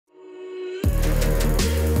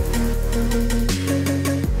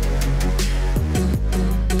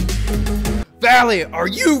Valley, are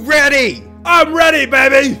you ready? I'm ready,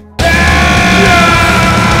 baby!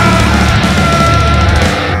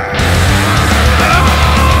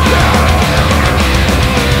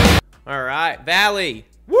 All right, Valley.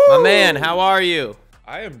 Woo! My man, how are you?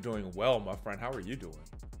 I am doing well, my friend. How are you doing?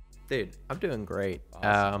 Dude, I'm doing great.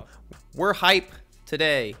 Awesome. We're hype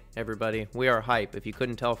today, everybody. We are hype. If you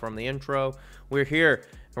couldn't tell from the intro, we're here,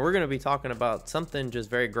 and we're going to be talking about something just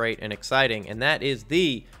very great and exciting, and that is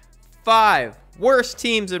the 5 worst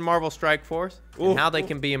teams in Marvel Strike Force and how they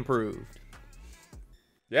can be improved.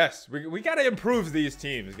 Yes, we got to improve these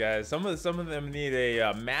teams, guys. Some of them need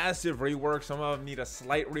a massive rework. Some of them need a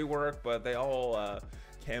slight rework, but they all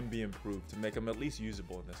can be improved to make them at least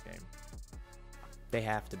usable in this game. They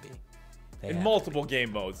have to be. In multiple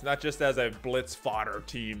game modes, not just as a blitz fodder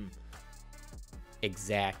team.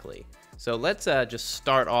 Exactly. So let's just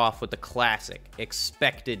start off with the classic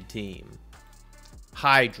expected team.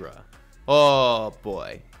 Hydra. Oh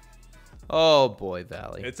boy. Oh boy,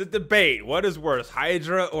 Valley. It's a debate. What is worse,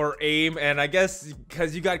 Hydra or AIM? And I guess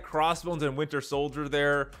because you got Crossbones and Winter Soldier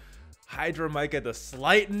there, Hydra might get the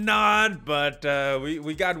slight nod, but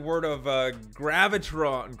we got word of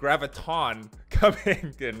Graviton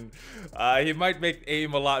coming, and he might make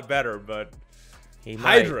AIM a lot better, but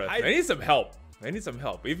Hydra, they need some help. They need some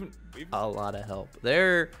help. Even a lot of help.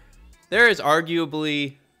 There is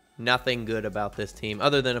arguably nothing good about this team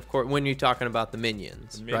other than, of course, when you're talking about the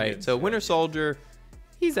minions, right? So Winter Soldier,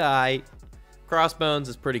 he's alright. Crossbones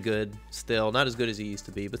is pretty good still, not as good as he used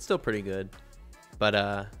to be, but still pretty good.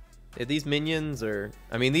 But these minions are,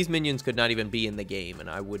 I mean, these minions could not even be in the game,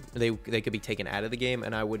 and they could be taken out of the game,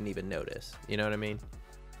 and I wouldn't even notice. You know what I mean?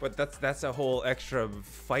 But that's a whole extra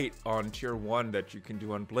fight on tier 1 that you can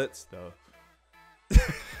do on Blitz, though.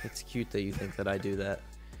 It's cute that you think that I do that.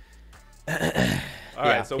 All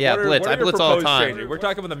right, so Blitz. I blitz all the time. We're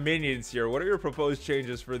talking about the minions here. What are your proposed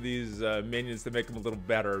changes for these minions to make them a little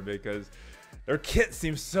better? Because their kit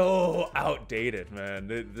seems so outdated, man.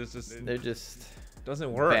 They're just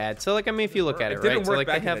doesn't work. Bad. So like, I mean, if you look at it, right? So like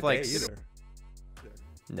they have like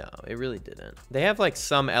no, it really didn't. They have like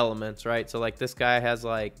some elements, right? So like this guy has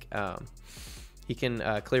like he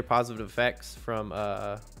can clear positive effects from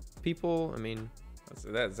people. I mean,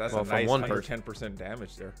 that's well, a nice 110%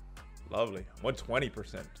 damage there. Lovely.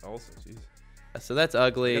 120% also. Jeez. So that's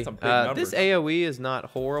ugly. This AoE is not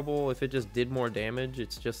horrible. If it just did more damage,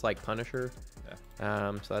 it's just like Punisher.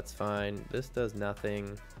 Yeah. So that's fine. This does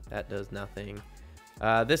nothing. That does nothing.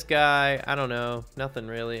 This guy, I don't know. Nothing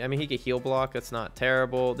really. I mean, he could heal block. That's not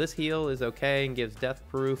terrible. This heal is okay and gives death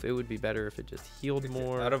proof. It would be better if it just healed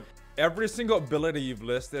more. Out of every single ability you've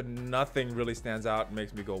listed, nothing really stands out and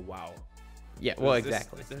makes me go, wow. Yeah, well,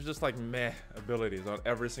 exactly. There's just like meh abilities on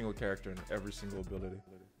every single character and every single ability.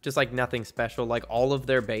 Just like nothing special. Like all of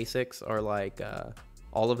their basics are like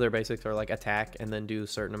attack and then do a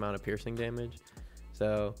certain amount of piercing damage.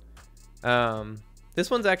 So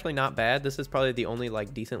this one's actually not bad. This is probably the only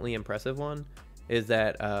like decently impressive one. Is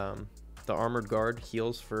that the armored guard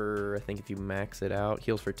heals for, I think if you max it out,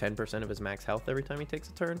 heals for 10% of his max health every time he takes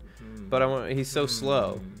a turn. But he's so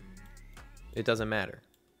slow, it doesn't matter.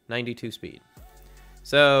 92 speed.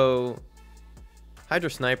 So Hydra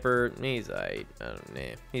Sniper, he's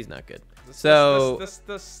he's not good.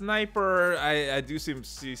 The Sniper, I do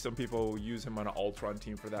see some people use him on an Ultron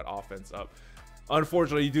team for that offense up.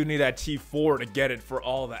 Unfortunately, you do need that T4 to get it for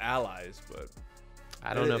all the allies, but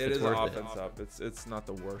I don't know if it's worth it. Offense up. It's not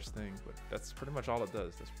the worst thing, but that's pretty much all it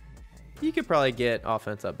does. You could probably get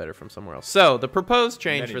offense up better from somewhere else. So the proposed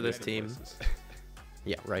change for this team,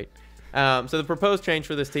 yeah, right. So the proposed change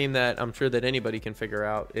for this team that I'm sure that anybody can figure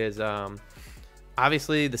out is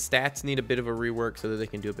obviously the stats need a bit of a rework so that they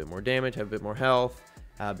can do a bit more damage, have a bit more health,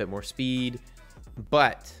 a bit more speed.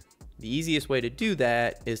 But the easiest way to do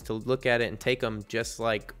that is to look at it and take them just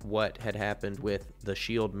like what had happened with the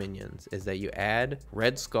shield minions, is that you add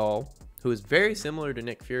Red Skull, who is very similar to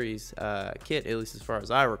Nick Fury's kit, at least as far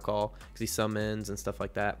as I recall, because he summons and stuff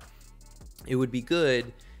like that. It would be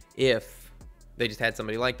good if they just had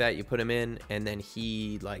somebody like that. You put him in, and then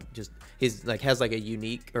he like just has like a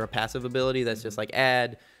unique or a passive ability that's just like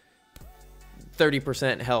add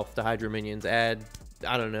 30% health to Hydra minions, add,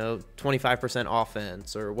 I don't know, 25%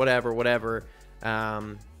 offense or whatever.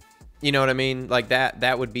 You know what I mean? Like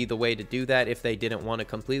that would be the way to do that if they didn't want to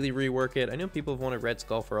completely rework it. I know people have wanted Red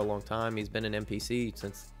Skull for a long time. He's been an NPC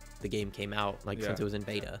since the game came out, since it was in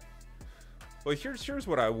beta. Well, here's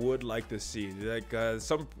what I would like to see. Like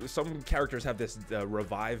some characters have this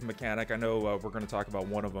revive mechanic. I know we're going to talk about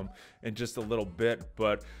one of them in just a little bit,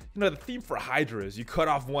 but you know the theme for Hydra is you cut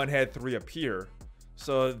off one head, 3 appear.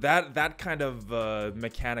 So that kind of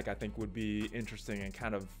mechanic, I think, would be interesting and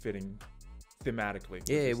kind of fitting thematically.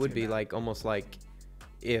 Yeah, it would be like almost like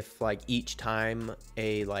if like each time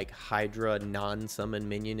a like Hydra non-summon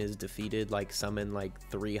minion is defeated, like summon like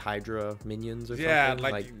 3 Hydra minions or something. Yeah,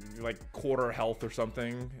 like quarter health or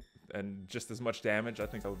something, and just as much damage. I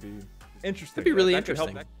think that would be interesting. It'd be really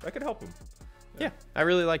interesting. That could help him. Yeah, I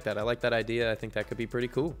really like that. I like that idea. I think that could be pretty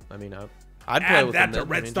cool. I mean, I'd play with him.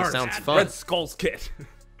 Red Stars. Sounds fun. Red Skull's kit.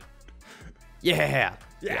 Yeah,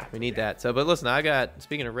 we need that. So, but listen,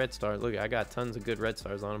 speaking of red stars, look, I got tons of good red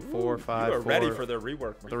stars on them. 4, 5, you are ready for the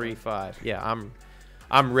rework. 3, 5. Yeah,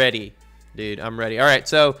 I'm ready, dude. I'm ready. All right,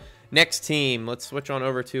 so next team, let's switch on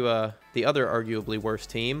over to the other arguably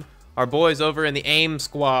worst team. Our boys over in the AIM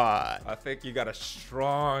squad. I think you got a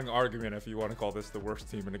strong argument if you want to call this the worst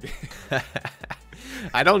team in the game.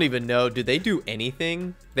 I don't even know. Do they do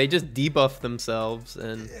anything? They just debuff themselves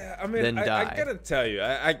and then die. I gotta tell you,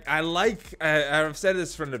 I've said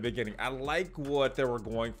this from the beginning. I like what they were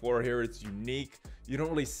going for here. It's unique. You don't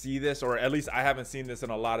really see this, or at least I haven't seen this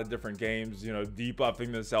in a lot of different games, you know,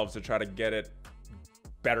 debuffing themselves to try to get it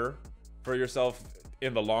better for yourself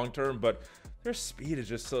in the long term. But their speed is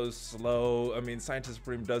just so slow. I mean, Scientist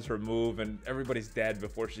Supreme does her move and everybody's dead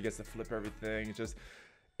before she gets to flip everything. It's just,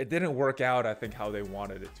 it didn't work out, I think, how they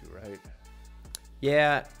wanted it to, right?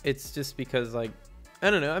 Yeah, it's just because, like, I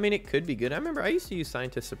don't know. I mean, it could be good. I remember I used to use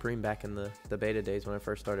Scientist Supreme back in the beta days when I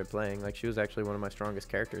first started playing. Like, she was actually one of my strongest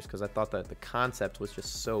characters because I thought that the concept was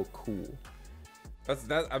just so cool.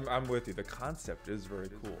 I'm with you. The concept is very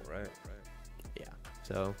cool, right? Yeah.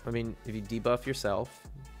 So, I mean, if you debuff yourself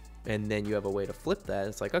and then you have a way to flip that,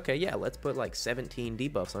 it's like, okay, yeah, let's put like 17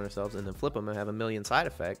 debuffs on ourselves and then flip them and have a million side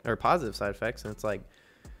effects or positive side effects. And it's like,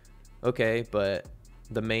 okay, but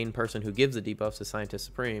the main person who gives the debuffs is Scientist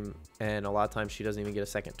Supreme, and a lot of times she doesn't even get a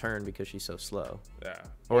second turn because she's so slow. Yeah.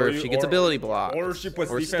 Or if she gets ability block. Or she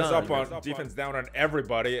puts defense down on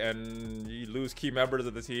everybody, and you lose key members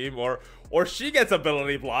of the team. Or she gets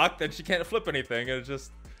ability blocked and she can't flip anything. And it's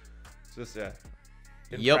just yeah.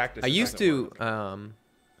 Yep. I used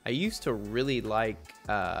to really like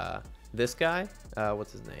this guy.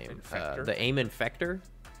 What's his name? The AIM Infector.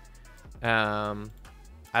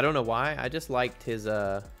 I don't know why. I just liked his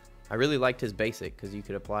I really liked his basic because you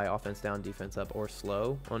could apply offense down, defense up, or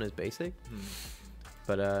slow on his basic.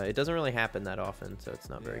 But it doesn't really happen that often, so it's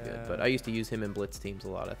not very good. But I used to use him in blitz teams a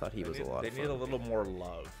lot. I thought he was a lot of fun. They need a little more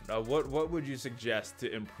love. Now, what would you suggest to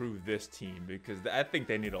improve this team? Because I think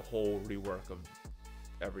they need a whole rework of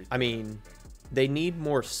everything. I mean, they need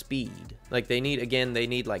more speed. Like, they need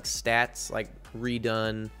like stats like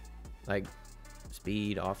redone, like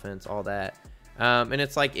speed, offense, all that. And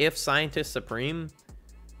it's like if Scientist Supreme,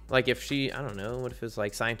 like if she, I don't know, what if it's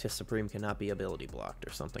like Scientist Supreme cannot be ability blocked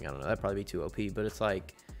or something? I don't know. That'd probably be too OP. But it's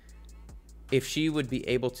like if she would be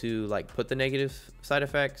able to like put the negative side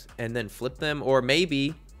effects and then flip them, or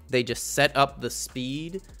maybe they just set up the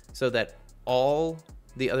speed so that all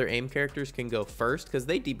the other AIM characters can go first because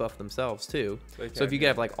they debuff themselves too. So if you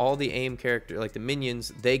have like all the AIM character, like the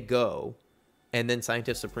minions, they go. And then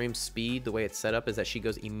Scientist Supreme's speed, the way it's set up, is that she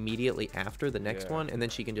goes immediately after the next one, and then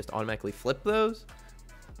she can just automatically flip those.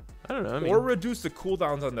 I don't know. I mean, or reduce the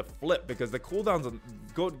cooldowns on the flip, because the cooldowns on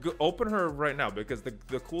go open her right now, because the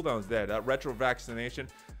cooldown's there. That retro vaccination,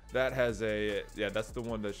 that has a that's the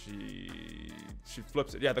one that she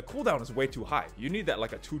flips it. Yeah, the cooldown is way too high. You need that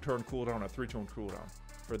like a 2-turn cooldown, a 3-turn cooldown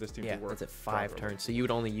for this team to work. Yeah, that's at 5 turns, so you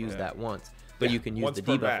would only use that once. But you can use the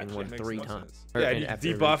debuffing one 3 times. Yeah, you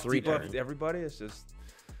debuff everybody. It's just,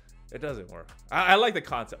 it doesn't work. I like the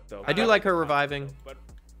concept though. I do like her reviving,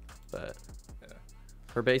 but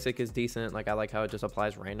her basic is decent. Like, I like how it just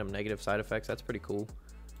applies random negative side effects. That's pretty cool.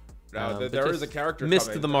 Now there is a character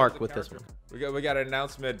missed the mark with this one. We got an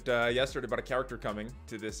announcement yesterday about a character coming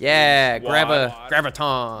to this. Yeah, Graviton.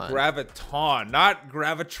 Graviton, not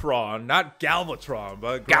Gravitron, not Galvatron,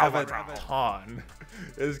 but Graviton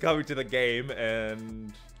is coming to the game,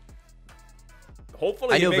 and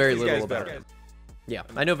hopefully I know very little about him. Yeah,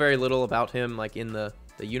 I know very little about him, like in the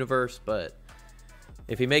universe, but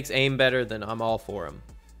if he makes AIM better, then I'm all for him.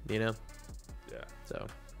 You know? Yeah. So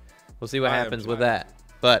we'll see what happens with that.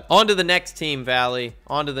 But on to the next team, Valley.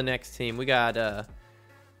 On to the next team. We got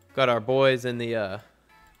our boys in the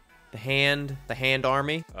hand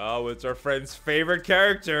army. Oh, it's our friend's favorite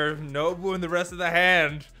character, Nobu, and the rest of the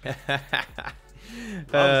hand.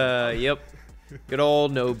 Yep. Good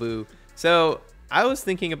old Nobu. So I was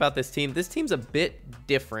thinking about this team. This team's a bit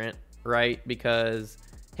different, right? Because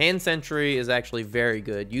Hand Sentry is actually very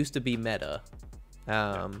good. Used to be meta.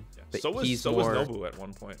 But so was Nobu at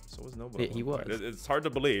one point. So was Nobu. Yeah, he was. It's hard to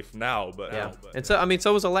believe now, but yeah. And so I mean,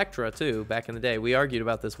 so was Electra too back in the day. We argued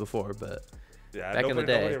about this before, but back in the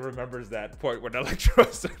day, nobody remembers that point when Electra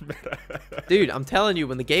was in meta. Dude, I'm telling you,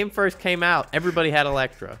 when the game first came out, everybody had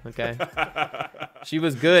Electra. Okay, she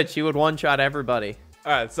was good. She would one-shot everybody.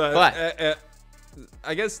 All right, so but,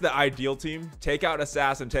 I guess the ideal team: take out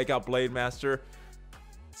Assassin, take out Blade Master.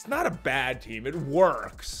 It's not a bad team. It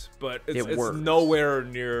works, but it's nowhere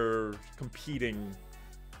near competing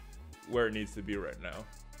where it needs to be right now.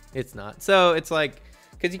 It's not. So it's like,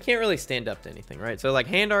 because you can't really stand up to anything, right? So like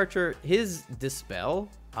Hand Archer, his Dispel,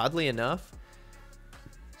 oddly enough,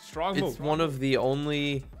 strong move. It's one of the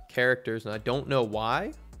only characters, and I don't know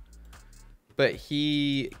why, but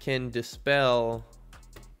he can dispel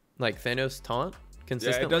like Thanos taunt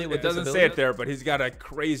consistently. Yeah, it doesn't say it there, but he's got a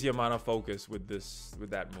crazy amount of focus with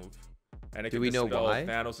that move. And it do we know why?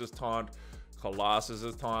 Thanos' taunt,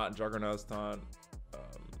 Colossus' taunt, Juggernaut's taunt.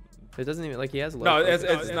 It doesn't even like he has. No,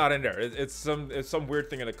 it's not in there. It's some weird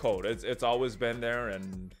thing in the code. It's always been there,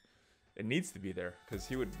 and it needs to be there because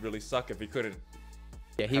he would really suck if he couldn't.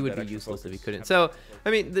 Yeah, he would be useless if he couldn't. So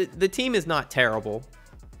I mean, the team is not terrible,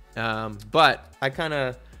 but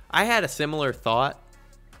I had a similar thought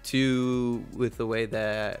with the way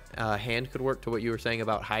that Hand could work to what you were saying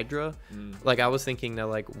about Hydra. Like I was thinking that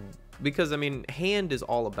like, because I mean Hand is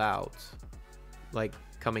all about like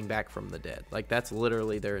coming back from the dead. Like that's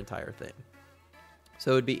literally their entire thing.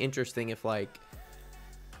 So it'd be interesting if like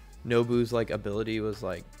Nobu's like ability was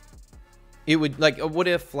like, it would like, what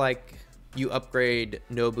if like you upgrade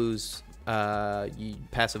Nobu's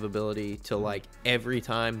passive ability to like every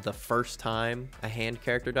time, the first time a Hand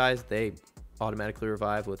character dies, they automatically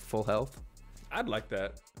revive with full health. I'd like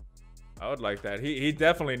that. I would like that. He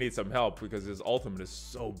definitely needs some help because his ultimate is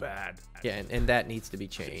so bad. Yeah, and that needs to be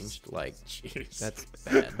changed. Like, jeez, that's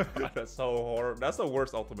bad. That's so horrible. That's the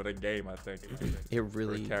worst ultimate in game, I think. It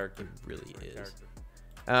really, character. It really is.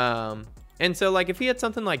 And so like if he had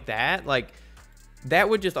something like that, like that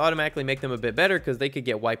would just automatically make them a bit better because they could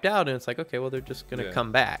get wiped out, and it's like, okay, well they're just gonna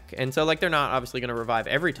come back. And so like they're not obviously gonna revive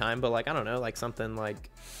every time, but like I don't know, like something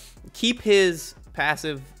like keep his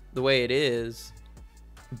passive the way it is,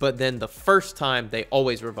 but then the first time they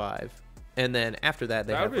always revive, and then after that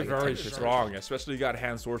they have would be like very strong, especially you got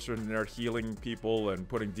Hand Sorcerer in there healing people and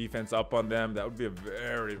putting defense up on them. That would be a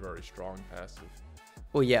very, very strong passive.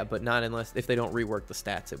 Well, yeah, but not if they don't rework the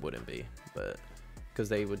stats, it wouldn't be, but because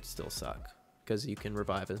they would still suck because you can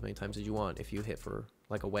revive as many times as you want if you hit for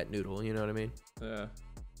like a wet noodle, you know what I mean? Yeah.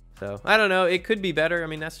 So I don't know, it could be better. I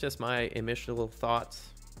mean, that's just my initial thoughts.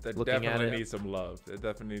 That definitely needs some love. It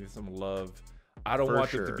definitely needs some love. I don't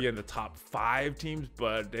want them to be in the top 5 teams,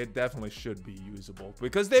 but they definitely should be usable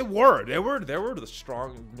because they were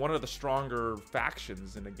the one of the stronger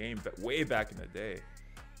factions in the game, but way back in the day.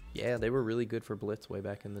 Yeah, they were really good for Blitz way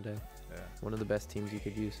back in the day. Yeah. One of the best teams you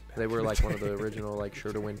could use. They were like one of the original like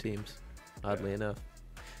sure to win teams, oddly enough.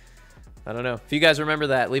 I don't know. If you guys remember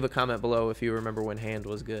that, leave a comment below if you remember when Hand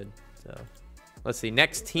was good. So let's see.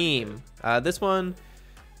 Next team. This one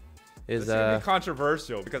is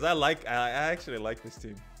controversial because I actually like this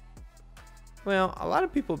team. Well, a lot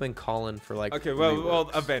of people have been calling for like well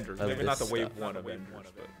Avengers, maybe not the Wave 1 Avengers,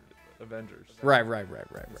 but Avengers. Right.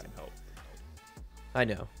 I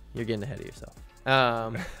know you're getting ahead of yourself.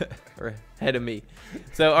 Or ahead of me.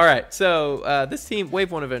 So all right, so this team,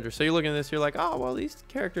 Wave 1 Avengers. So you're looking at this, you're like, oh well, these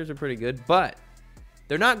characters are pretty good, but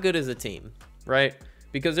they're not good as a team, right?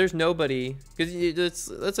 Because there's nobody. Because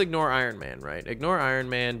let's ignore Iron Man, right? Ignore Iron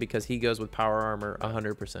Man because he goes with power armor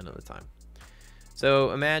 100% of the time.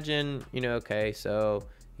 So imagine, okay, so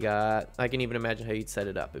you got. I can even imagine how you'd set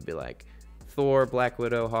it up. It'd be like Thor, Black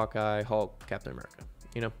Widow, Hawkeye, Hulk, Captain America.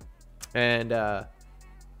 And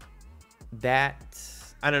that,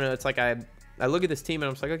 I don't know, it's like I look at this team and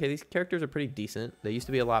I'm just like, okay, these characters are pretty decent. They used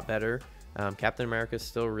to be a lot better. Captain America is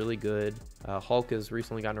still really good. Hulk has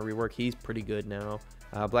recently gotten a rework. He's pretty good now.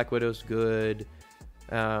 Black Widow's good.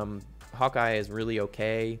 Hawkeye is really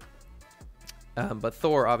okay. But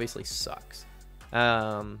Thor obviously sucks.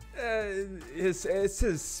 It's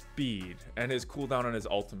his speed and his cooldown on his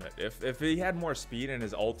ultimate. If he had more speed in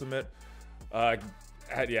his ultimate,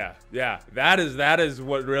 yeah, that is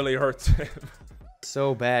what really hurts him.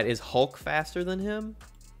 So bad. Is Hulk faster than him?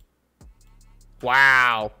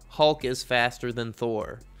 Wow, Hulk is faster than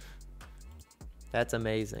Thor. That's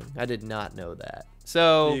amazing. I did not know that.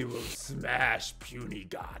 So he will smash puny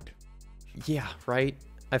god. Yeah, right.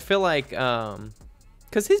 I feel like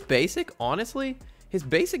because his basic, honestly, his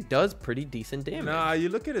basic does pretty decent damage. Nah, you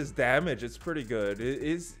look at his damage; it's pretty good.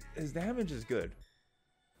 His damage is good.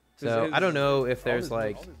 So I don't know if there's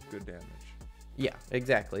like good damage. Yeah,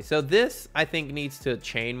 exactly. So this I think needs to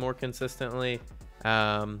chain more consistently.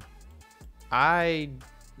 Yeah,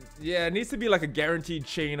 it needs to be like a guaranteed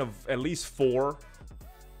chain of at least four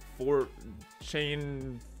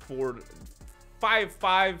chain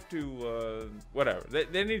 5 to whatever.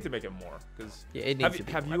 They need to make it more because yeah, it needs to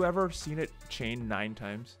be have you ever seen it chain 9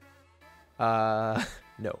 times? No,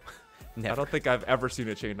 never. I don't think I've ever seen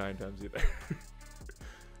it chain 9 times either.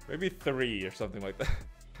 Maybe 3 or something like that.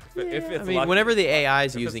 Yeah, if it's I mean, lucky. whenever the AI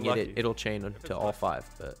is If using it's it, lucky. it'll chain to all lucky. 5.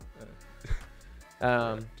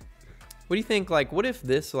 But what do you think? Like, what if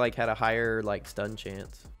this like had a higher like stun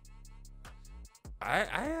chance? I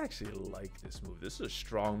actually like this move. This is a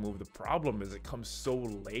strong move. The problem is it comes so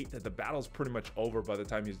late that the battle's pretty much over by the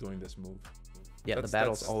time he's doing this move. Yeah, the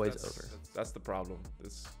battle's always over. That's the problem.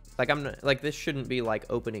 This Like I'm not, like this shouldn't be like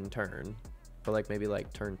opening turn, but like maybe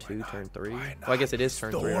like turn 2, turn 3. Well, I guess it is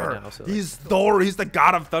turn 3 right now. So he's Thor. He's the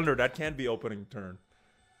god of thunder. That can't be opening turn,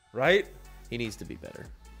 right? he needs to be better.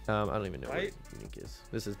 I don't even know Right? what unique is.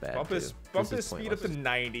 This is bad. Bump his speed up to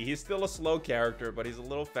 90. He's still a slow character, but he's a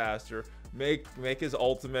little faster. Make his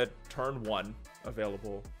ultimate turn 1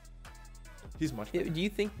 available. He's much better. Do you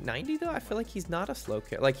think 90 though? I feel like he's not a slow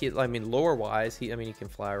character. Like I mean, lore wise, he can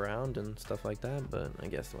fly around and stuff like that. But I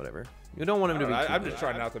guess whatever. You don't want him to be. I'm too just good.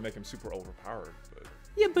 trying not to make him super overpowered. But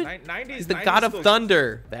Yeah, but 90 he's the god of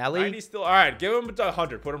thunder, Valley. 90 still all right. Give him to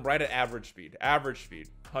 100. Put him right at average speed. Average speed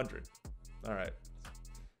 100. All right.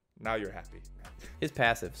 Now you're happy. His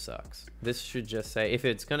passive sucks. This should just say if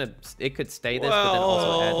it's gonna, it could stay this, but then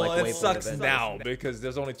also add like it waypoint sucks events. now because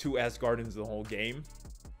there's only 2 Asgardians the whole game.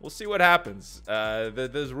 We'll see what happens.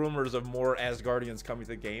 There's rumors of more Asgardians coming to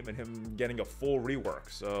the game and him getting a full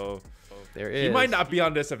rework. So There is. he might not be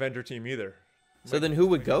on this Avenger team either. So then who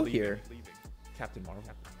would go here? Captain Marvel.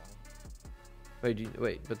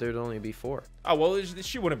 Wait, but there'd only be 4. Oh well,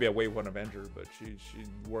 she wouldn't be a wave 1 Avenger, but she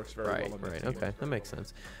works very Right, well on the right. team. Okay, that makes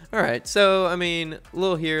sense. All right, so I mean, a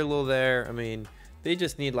little here, a little there. I mean, they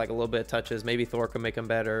just need like a little bit of touches. Maybe Thor can make them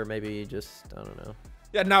better. Maybe just I don't know.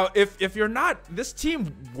 Yeah. Now, if you're not, this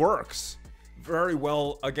team works very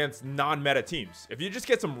well against non-meta teams. If you just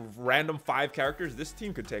get some random 5 characters, this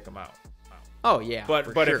team could take them out. Oh yeah, But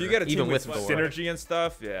for if sure. you get a team even with Thor. synergy and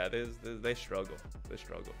stuff, yeah, they struggle. They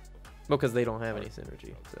struggle. because they don't have any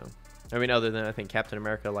synergy. So I mean, other than I think Captain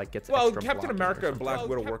America like gets Well, extra Captain blocking or America and something. Black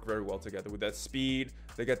Widow work very well together with that speed.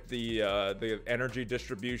 They get the energy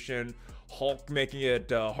distribution. Hulk making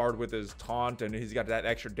it hard with his taunt, and he's got that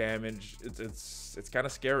extra damage. It's kind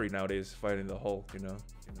of scary nowadays fighting the Hulk, you know.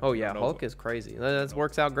 Oh yeah, Hulk is crazy. That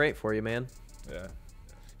works out great for you, man. Yeah,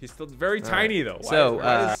 he's still very tiny though.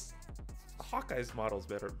 So, Hawkeye's model's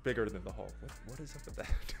bigger than the Hulk. What is up with that?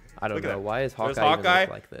 I don't Look at know. that. Why is There's Hawkeye even look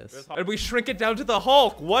like this? And we shrink it down to the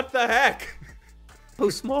Hulk. What the heck? So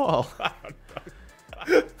small. I don't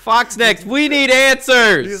know. Fox next. We need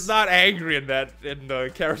answers. He's not angry in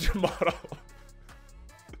the character model.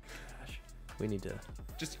 We need to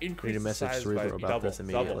Just increase need a the message size Cerebro by about double, this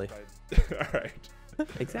immediately. double. All right.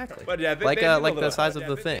 exactly. But yeah, like they do a like little the size bit. of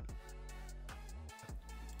the thing.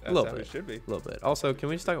 That's little how bit. it should be. A little bit. Also, can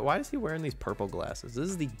we just talk? Why is he wearing these purple glasses? This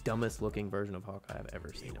is the dumbest looking version of Hawkeye I've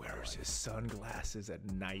ever seen. He wears his sunglasses at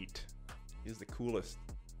night. He's the coolest.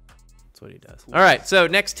 That's what he does. All right. So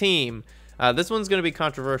next team. This one's going to be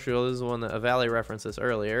controversial. This is one that Valley referenced this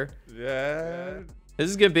earlier. Yeah. This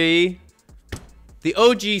is going to be the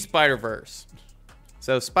OG Spider-Verse.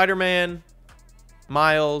 So Spider-Man,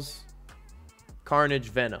 Miles, Carnage,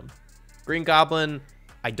 Venom. Green Goblin,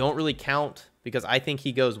 I don't really count because I think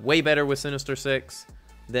he goes way better with Sinister Six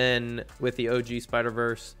than with the OG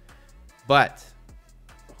Spider-Verse. But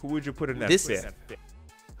Who would you put in that This- fifth?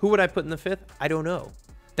 who would I put in the 5th? I don't know.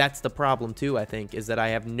 That's the problem too, I think, is that I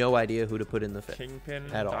have no idea who to put in the 5th. Kingpin,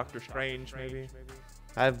 At all. Doctor Strange, maybe.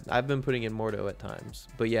 I've been putting in Mordo at times.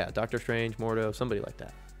 But yeah, Doctor Strange, Mordo, somebody like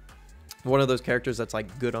that. One of those characters that's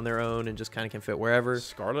like good on their own and just kind of can fit wherever.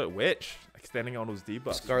 Scarlet Witch, extending all those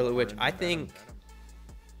debuffs. Scarlet Witch, I think.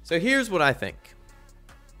 So here's what I think.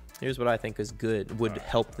 Here's what I think is good, would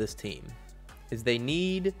help this team. Is they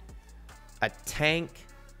need a tank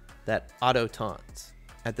that auto taunts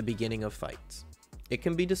at the beginning of fights. It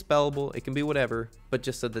can be dispellable, it can be whatever, but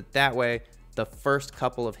just so that way the first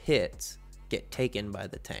couple of hits get taken by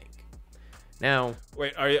the tank. Now,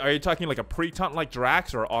 Wait, are you talking like a pre-taunt like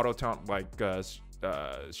Drax or auto taunt like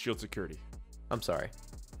Shield Security? I'm sorry,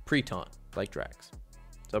 pre-taunt like Drax.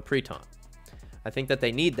 So pre-taunt. I think that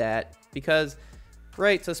they need that because,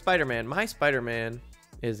 right, so Spider-Man, my Spider-Man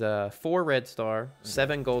is a 4 red star,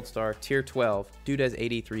 7 gold star, tier 12. Dude has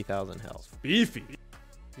 83,000 health. Beefy.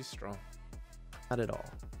 He's strong. Not at all.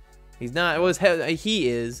 He's not. It was he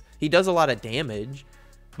is. He does a lot of damage,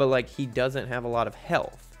 but like he doesn't have a lot of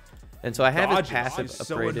health. And so I have his passive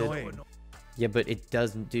upgraded. Yeah, but it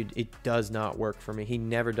doesn't, dude. It does not work for me. He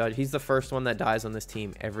never does. He's the first one that dies on this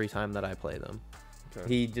team every time that I play them. Okay.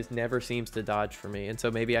 He just never seems to dodge for me. And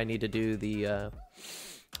so maybe I need to do the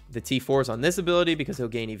T4s on this ability because he'll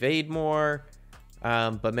gain evade more.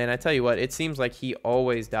 But man, I tell you what, it seems like he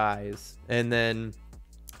always dies. And then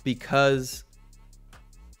because,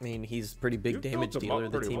 I mean, he's a pretty big damage dealer,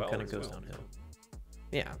 the team kind of goes downhill.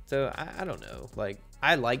 Yeah, so I don't know. Like,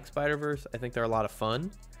 I like Spider-Verse. I think they're a lot of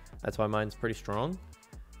fun. That's why mine's pretty strong.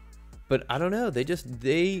 But I don't know.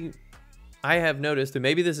 I have noticed, and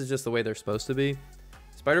maybe this is just the way they're supposed to be,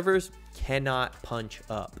 Spider-Verse cannot punch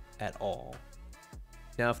up at all.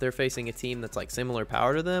 Now, if they're facing a team that's like similar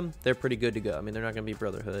power to them, they're pretty good to go. I mean, they're not going to beat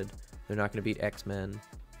Brotherhood. They're not going to beat X-Men.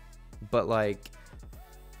 But like,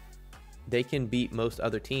 they can beat most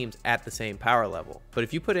other teams at the same power level. But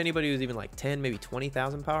if you put anybody who's even like 10, maybe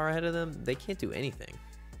 20,000 power ahead of them, they can't do anything.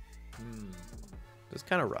 It's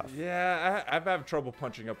kind of rough. Yeah, I've had trouble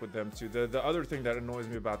punching up with them too. The other thing that annoys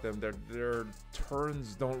me about them, their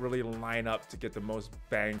turns don't really line up to get the most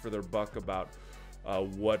bang for their buck about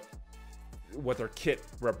what their kit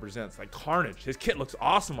represents. Like Carnage, his kit looks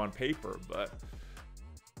awesome on paper, but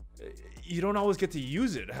you don't always get to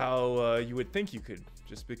use it how you would think you could,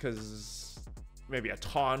 just because maybe a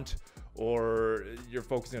taunt or you're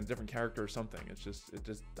focusing on a different character or something. It just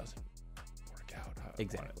doesn't work out.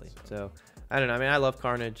 Exactly. So I don't know. I mean, I love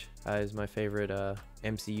Carnage. He's my favorite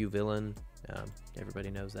MCU villain. Everybody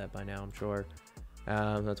knows that by now, I'm sure.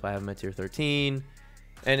 That's why I have him at tier 13.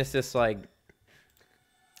 And it's just like,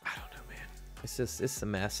 I don't know, man. It's a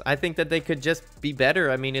mess. I think that they could just be better.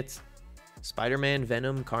 I mean, it's Spider-Man,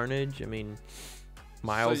 Venom, Carnage. I mean,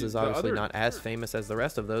 Miles is obviously not as famous as the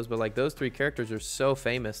rest of those, but like those three characters are so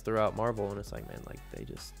famous throughout Marvel, and it's like, man, like they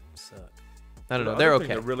just suck. I don't know. They're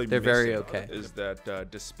okay. They're very okay. Is that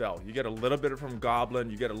Dispel? You get a little bit from Goblin,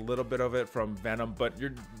 you get a little bit of it from Venom, but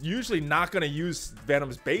you're usually not going to use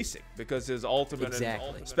Venom's basic because his ultimate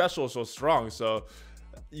and special is so strong. So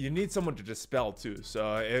you need someone to dispel too.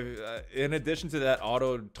 So if, in addition to that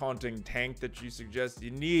auto taunting tank that you suggest,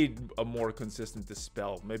 you need a more consistent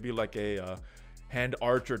dispel. Maybe like a hand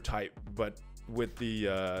archer type, but with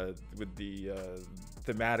the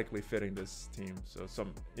thematically fitting this team. So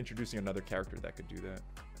introducing another character that could do that.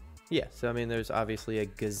 Yeah, so I mean, there's obviously a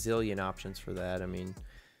gazillion options for that. I mean,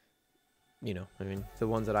 you know, the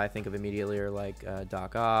ones that I think of immediately are like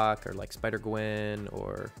Doc Ock or like Spider-Gwen,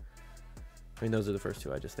 or I mean, those are the first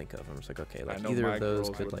two I just think of. I'm just like, okay, like either of those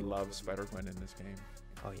could like love Spider-Gwen in this game.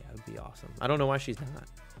 Oh yeah, it would be awesome. I don't know why she's not.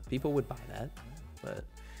 People would buy that, but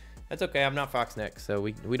that's okay. I'm not Fox Next, so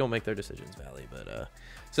we don't make their decisions, Valley. But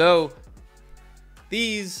so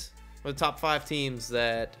these are the top 5 teams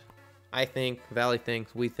that I think, Valley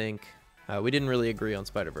thinks, we think. We didn't really agree on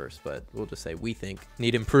Spider-Verse, but we'll just say we think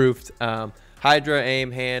need improved. Hydra,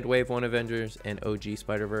 AIM, Hand, Wave 1 Avengers, and OG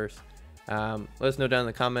Spider-Verse. Let us know down in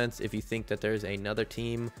the comments if you think that there's another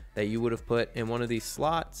team that you would have put in one of these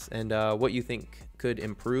slots, and what you think could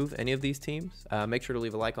improve any of these teams. Make sure to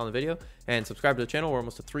leave a like on the video and subscribe to the channel. We're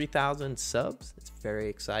almost to 3,000 subs. It's very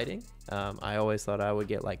exciting. I always thought I would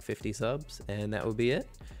get like 50 subs and that would be it,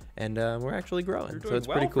 and we're actually growing, so it's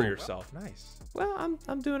pretty cool. For yourself. Nice. Well,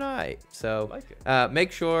 I'm doing all right. So I like it.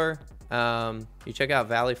 make sure you check out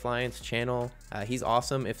ValleyFlyin's channel. He's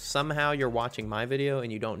awesome. If somehow you're watching my video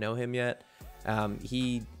and you don't know him yet,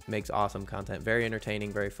 he makes awesome content, very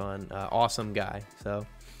entertaining, very fun, awesome guy. So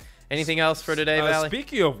anything else for today, Valley?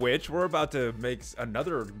 Speaking of which, we're about to make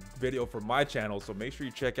another video for my channel, so make sure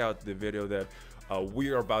you check out the video that we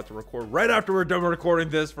are about to record right after we're done recording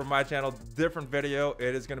this for my channel. Different video.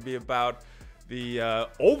 It is going to be about the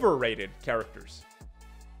overrated characters.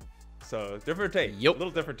 So different take. Yep. A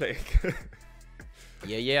little different take.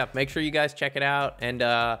 Yeah. Make sure you guys check it out. And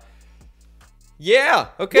yeah.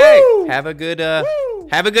 Okay. Woo! Have a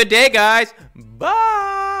good day, guys. Bye.